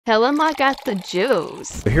Tell him I got the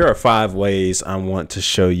juice. Here are 5 ways I want to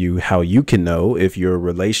show you how you can know if your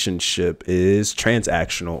relationship is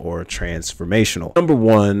transactional or transformational. Number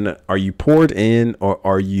 1, are you poured in or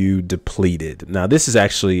are you depleted? Now, this is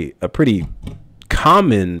actually a pretty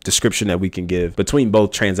common description that we can give between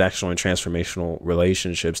both transactional and transformational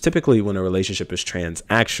relationships. Typically, when a relationship is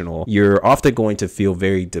transactional, you're often going to feel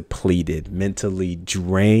very depleted, mentally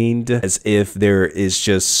drained, as if there is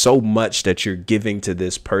just so much that you're giving to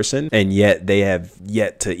this person, and yet they have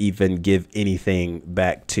yet to even give anything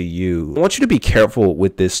back to you. I want you to be careful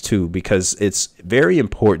with this too, because it's very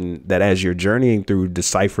important that as you're journeying through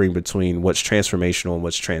deciphering between what's transformational and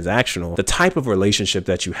what's transactional, the type of relationship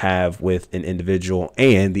that you have with an individual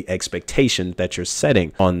and the expectation that you're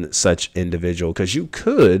setting on such individual, because you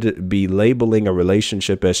could be labeling a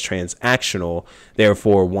relationship as transactional,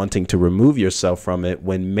 therefore wanting to remove yourself from it,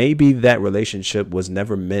 when maybe that relationship was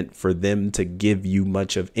never meant for them to give you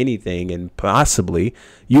much of anything, and possibly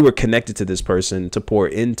you were connected to this person to pour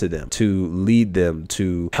into them, to lead them,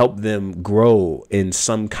 to help them grow in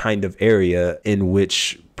some kind of area in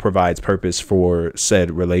which provides purpose for said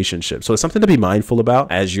relationship. So it's something to be mindful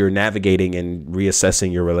about as you're navigating and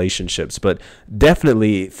reassessing your relationships, but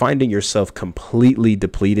definitely finding yourself completely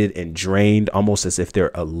depleted and drained, almost as if they're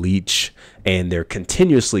a leech and they're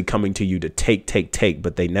continuously coming to you to take,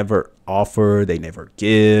 but they never offer, they never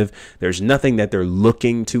give. There's nothing that they're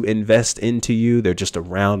looking to invest into you. They're just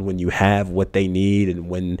around when you have what they need, and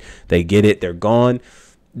when they get it, they're gone.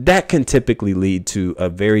 That can typically lead to a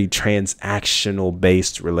very transactional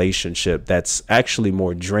based relationship that's actually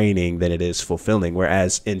more draining than it is fulfilling.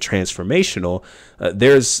 Whereas in transformational,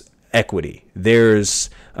 there's equity, there's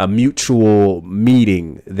a mutual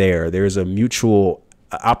meeting there's a mutual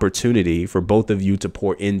opportunity for both of you to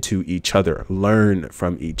pour into each other, learn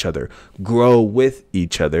from each other, grow with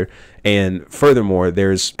each other. And furthermore,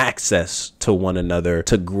 there's access to one another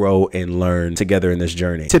to grow and learn together in this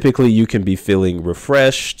journey. Typically, you can be feeling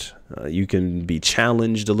refreshed. You can be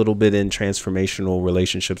challenged a little bit in transformational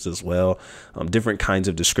relationships as well. Different kinds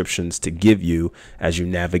of descriptions to give you as you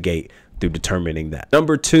navigate through determining that.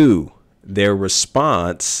 Number 2, their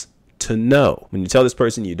response to no. When you tell this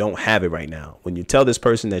person you don't have it right now, when you tell this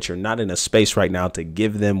person that you're not in a space right now to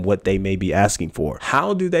give them what they may be asking for,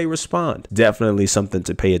 how do they respond? Definitely something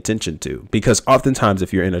to pay attention to, because oftentimes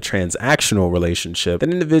if you're in a transactional relationship, that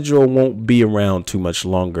individual won't be around too much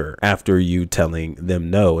longer after you telling them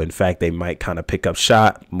no. In fact, they might kind of pick up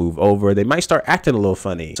shot, move over. They might start acting a little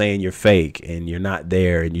funny, saying you're fake and you're not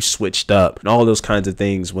there and you switched up and all those kinds of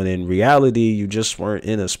things, when in reality, you just weren't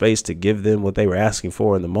in a space to give them what they were asking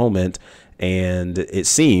for in the moment. And it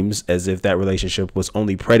seems as if that relationship was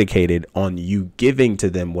only predicated on you giving to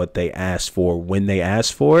them what they asked for when they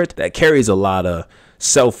asked for it. That carries a lot of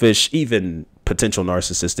selfish, even potential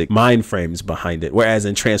narcissistic mind frames behind it. Whereas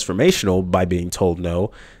in transformational, by being told no,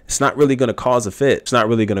 it's not really going to cause a fit. It's not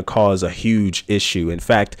really going to cause a huge issue. In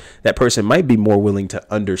fact, that person might be more willing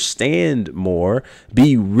to understand more,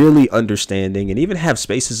 be really understanding, and even have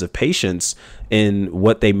spaces of patience in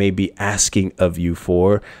what they may be asking of you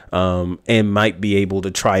for, and might be able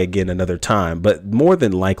to try again another time. But more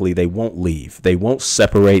than likely, they won't leave. They won't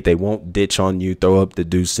separate. They won't ditch on you, throw up the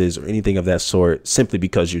deuces, or anything of that sort simply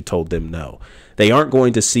because you told them no. They aren't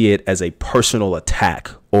going to see it as a personal attack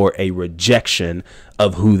or a rejection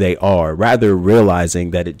of who they are, rather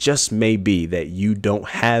realizing that it just may be that you don't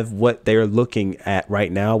have what they're looking at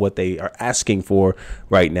right now, what they are asking for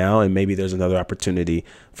right now, and maybe there's another opportunity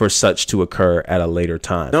for such to occur at a later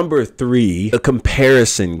time. Number 3, the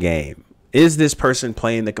comparison game. Is this person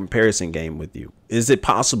playing the comparison game with you? Is it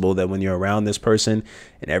possible that when you're around this person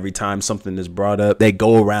and every time something is brought up, they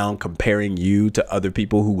go around comparing you to other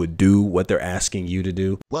people who would do what they're asking you to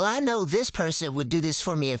do? Well, I know this person would do this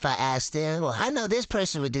for me if I asked them. Well, I know this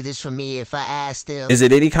person would do this for me if I asked them. Is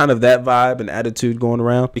it any kind of that vibe and attitude going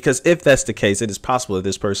around? Because if that's the case, it is possible that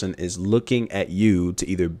this person is looking at you to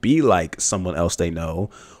either be like someone else they know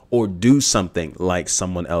or do something like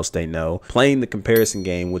someone else they know, playing the comparison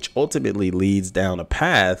game, which ultimately leads down a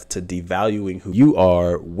path to devaluing who you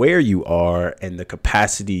are, where you are, and the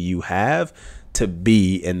capacity you have to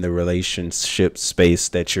be in the relationship space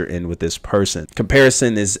that you're in with this person.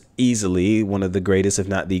 Comparison is easily one of the greatest, if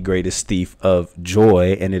not the greatest, thief of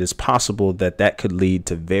joy, and it is possible that that could lead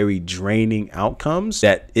to very draining outcomes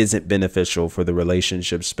that isn't beneficial for the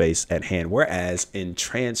relationship space at hand. Whereas in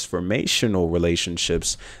transformational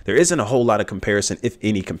relationships, there isn't a whole lot of comparison, if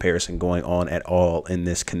any comparison, going on at all in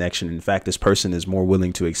this connection. In fact, this person is more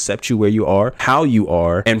willing to accept you where you are, how you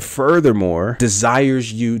are, and furthermore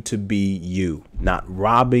desires you to be you. you, not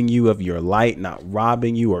robbing you of your light, not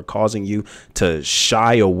robbing you or causing you to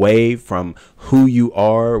shy away from who you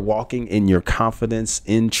are, walking in your confidence,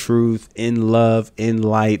 in truth, in love, in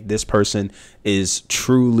light. This person is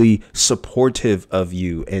truly supportive of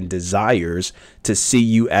you and desires to see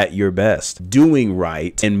you at your best, doing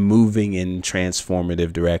right and moving in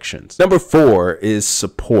transformative directions. Number 4 is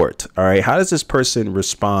support. All right. How does this person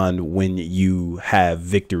respond when you have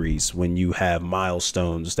victories, when you have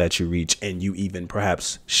milestones that you reach and you even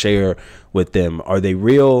perhaps share with them? Are they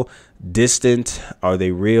real distant? Are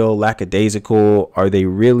they real lackadaisical? Are they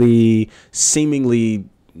really seemingly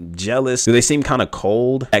jealous? Do they seem kind of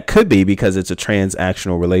cold? That could be because it's a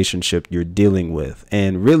transactional relationship you're dealing with.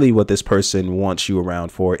 And really what this person wants you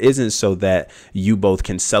around for isn't so that you both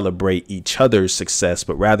can celebrate each other's success,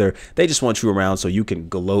 but rather they just want you around so you can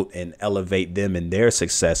gloat and elevate them and their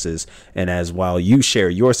successes. And as while you share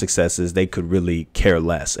your successes, they could really care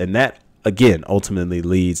less. And that, again, ultimately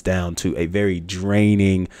leads down to a very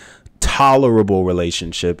draining, tolerable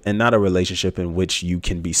relationship, and not a relationship in which you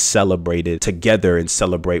can be celebrated together and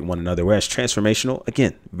celebrate one another. Whereas transformational,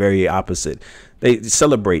 again, very opposite. They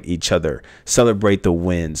celebrate each other, celebrate the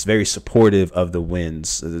wins, very supportive of the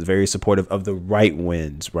wins, very supportive of the right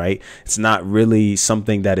wins, right? It's not really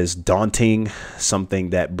something that is daunting, something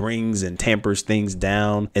that brings and tampers things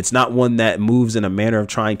down. It's not one that moves in a manner of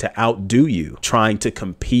trying to outdo you, trying to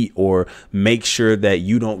compete or make sure that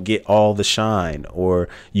you don't get all the shine or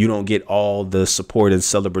you don't get all the support and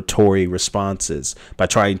celebratory responses by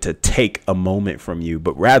trying to take a moment from you,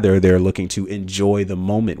 but rather they're looking to enjoy the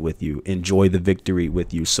moment with you, enjoy the victory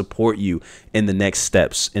with you, support you in the next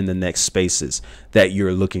steps, in the next spaces that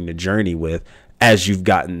you're looking to journey with as you've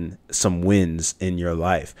gotten some wins in your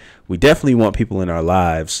life. We definitely want people in our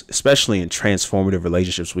lives, especially in transformative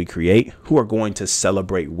relationships we create, who are going to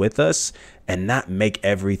celebrate with us and not make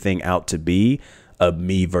everything out to be a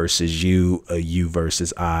me versus you, a you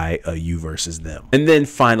versus I, a you versus them. And then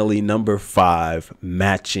finally, number 5,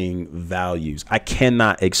 matching values. I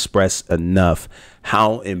cannot express enough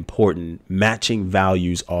how important matching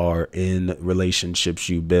values are in relationships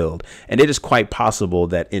you build. And it is quite possible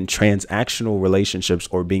that in transactional relationships,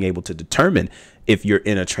 or being able to determine if you're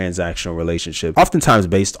in a transactional relationship, oftentimes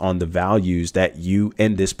based on the values that you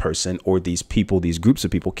and this person or these people, these groups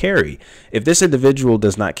of people carry. If this individual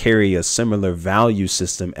does not carry a similar value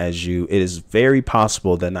system as you, it is very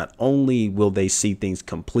possible that not only will they see things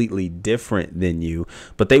completely different than you,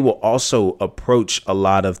 but they will also approach a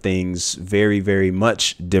lot of things very, very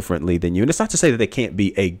much differently than you. And it's not to say that they can't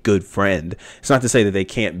be a good friend. It's not to say that they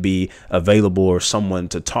can't be available or someone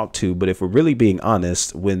to talk to. But if we're really being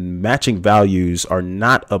honest, when matching values are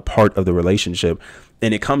not a part of the relationship,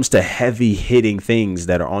 and it comes to heavy hitting things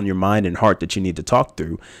that are on your mind and heart that you need to talk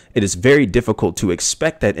through, it is very difficult to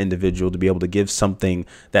expect that individual to be able to give something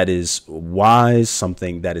that is wise,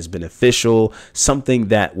 something that is beneficial, something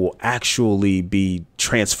that will actually be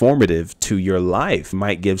transformative to your life.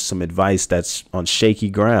 Might give some advice that's on shaky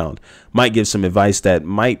ground, might give some advice that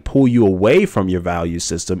might pull you away from your value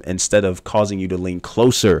system instead of causing you to lean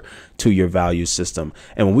closer to your value system.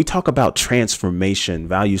 And when we talk about transformation,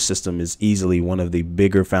 value system is easily one of the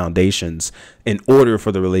bigger foundations in order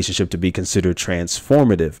for the relationship to be considered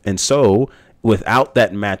transformative. And so without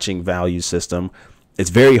that matching value system, it's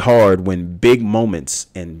very hard when big moments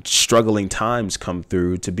and struggling times come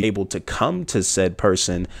through to be able to come to said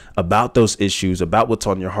person about those issues, about what's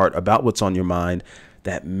on your heart, about what's on your mind,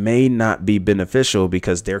 that may not be beneficial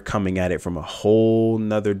because they're coming at it from a whole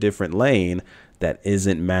nother different lane that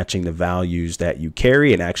isn't matching the values that you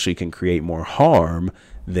carry and actually can create more harm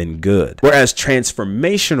than good. Whereas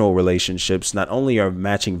transformational relationships, not only are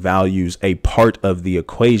matching values a part of the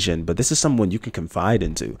equation, but this is someone you can confide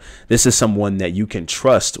into. This is someone that you can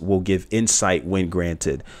trust will give insight when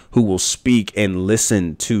granted, who will speak and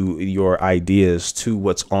listen to your ideas, to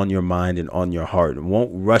what's on your mind and on your heart,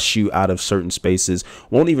 won't rush you out of certain spaces,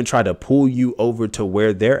 won't even try to pull you over to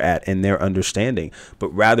where they're at and their understanding, but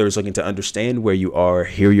rather is looking to understand where you are,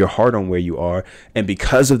 hear your heart on where you are. And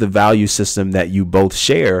because of the value system that you both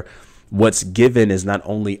share, what's given is not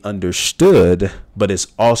only understood, but is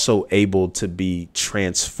also able to be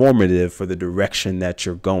transformative for the direction that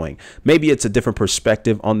you're going. Maybe it's a different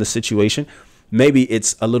perspective on the situation. Maybe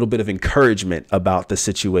it's a little bit of encouragement about the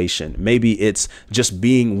situation. Maybe it's just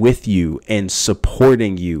being with you and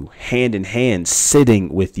supporting you hand in hand, sitting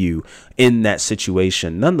with you in that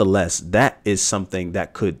situation. Nonetheless, that is something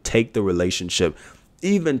that could take the relationship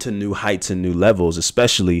even to new heights and new levels,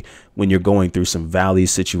 especially when you're going through some valley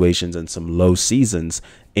situations and some low seasons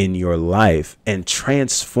in your life. And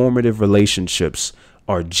transformative relationships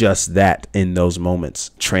are just that in those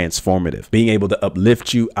moments, transformative. Being able to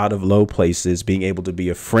uplift you out of low places, being able to be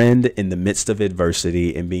a friend in the midst of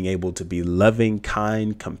adversity, and being able to be loving,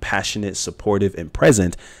 kind, compassionate, supportive, and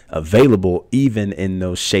present, available even in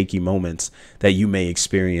those shaky moments that you may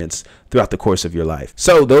experience throughout the course of your life.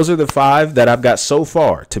 So those are the 5 that I've got so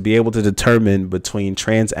far to be able to determine between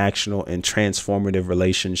transactional and transformative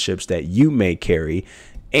relationships that you may carry.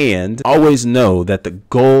 And always know that the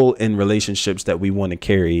goal in relationships that we want to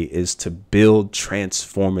carry is to build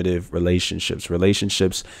transformative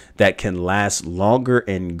relationships that can last longer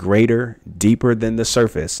and greater, deeper than the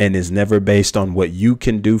surface, and is never based on what you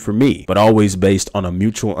can do for me, but always based on a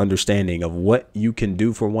mutual understanding of what you can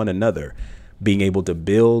do for one another, being able to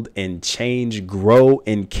build and change, grow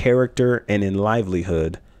in character and in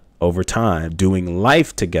livelihood over time, doing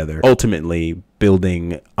life together, ultimately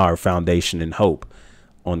building our foundation and hope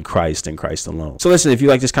on Christ and Christ alone. So listen, if you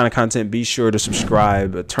like this kind of content, be sure to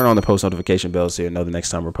subscribe, turn on the post notification bell so you know the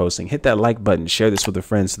next time we're posting. Hit that like button, share this with a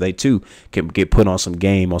friend so they too can get put on some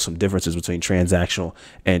game on some differences between transactional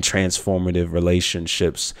and transformative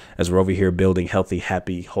relationships as we're over here building healthy,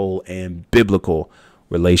 happy, whole, and biblical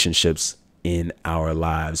relationships in our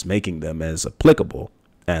lives, making them as applicable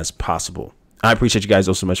as possible. I appreciate you guys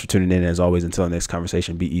so much for tuning in. As always, until the next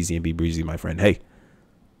conversation, be easy and be breezy, my friend. Hey,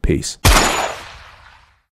 peace.